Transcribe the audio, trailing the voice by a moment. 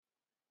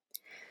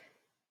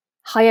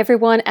Hi,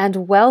 everyone,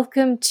 and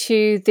welcome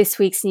to this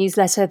week's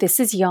newsletter. This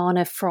is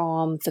Jana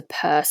from The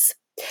Purse.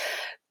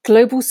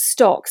 Global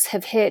stocks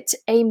have hit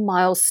a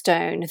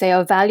milestone. They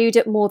are valued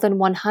at more than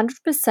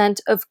 100%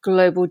 of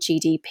global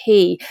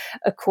GDP.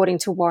 According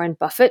to Warren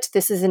Buffett,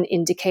 this is an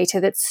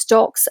indicator that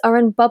stocks are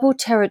in bubble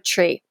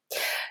territory.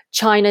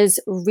 China's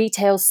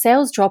retail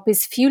sales drop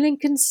is fueling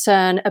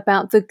concern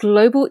about the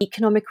global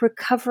economic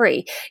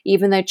recovery,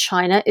 even though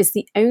China is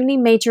the only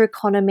major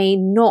economy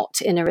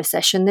not in a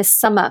recession this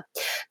summer.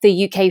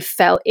 The UK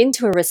fell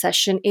into a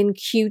recession in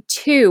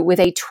Q2 with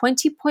a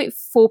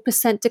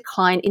 20.4%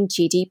 decline in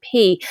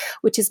GDP,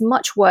 which is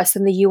much worse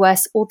than the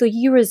US or the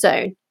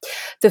Eurozone.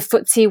 The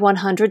FTSE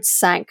 100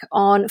 sank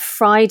on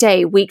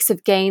Friday. Weeks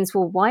of gains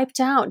were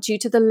wiped out due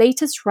to the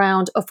latest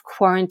round of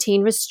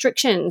quarantine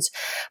restrictions,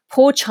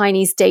 poor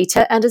Chinese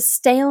data, and a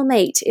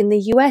stalemate in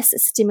the US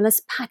stimulus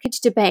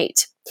package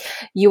debate.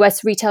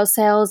 US retail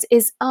sales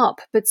is up,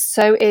 but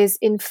so is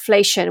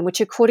inflation, which,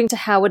 according to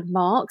Howard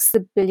Marks,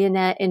 the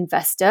billionaire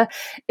investor,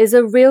 is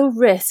a real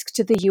risk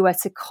to the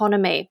US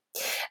economy.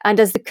 And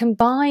as the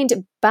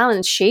combined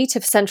balance sheet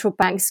of central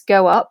banks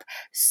go up,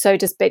 so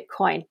does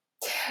Bitcoin.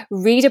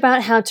 Read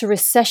about how to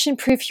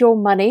recession-proof your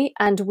money,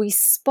 and we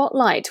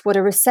spotlight what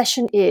a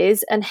recession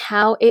is and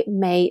how it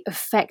may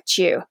affect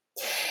you.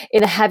 In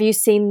the Have You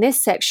Seen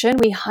This section,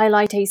 we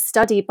highlight a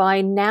study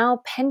by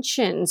Now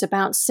Pensions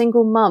about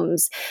single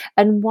mums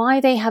and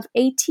why they have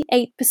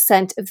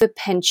 88% of the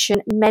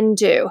pension men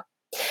do.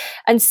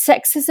 And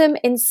sexism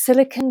in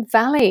Silicon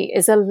Valley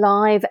is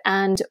alive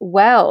and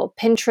well.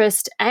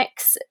 Pinterest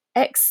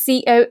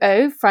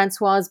ex-COO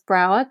Francoise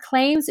Brouwer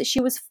claims that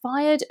she was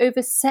fired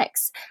over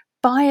sex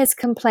buyer's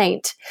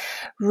complaint.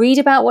 Read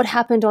about what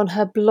happened on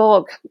her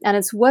blog, and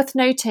it's worth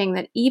noting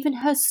that even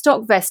her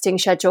stock vesting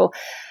schedule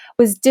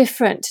was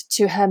different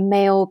to her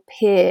male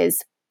peers.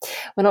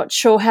 We're not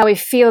sure how we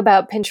feel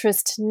about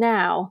Pinterest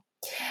now.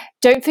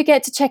 Don't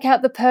forget to check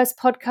out the Purse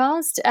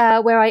podcast,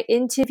 where I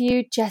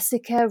interviewed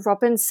Jessica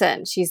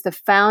Robinson. She's the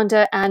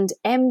founder and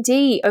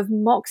MD of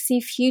Moxie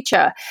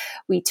Future.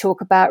 We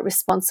talk about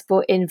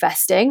responsible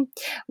investing,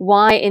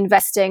 why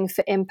investing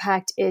for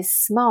impact is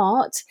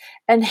smart,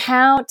 and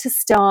how to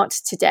start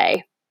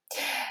today.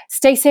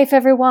 Stay safe,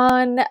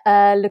 everyone.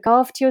 Look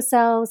after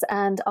yourselves,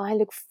 and I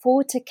look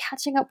forward to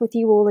catching up with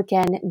you all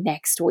again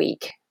next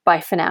week.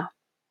 Bye for now.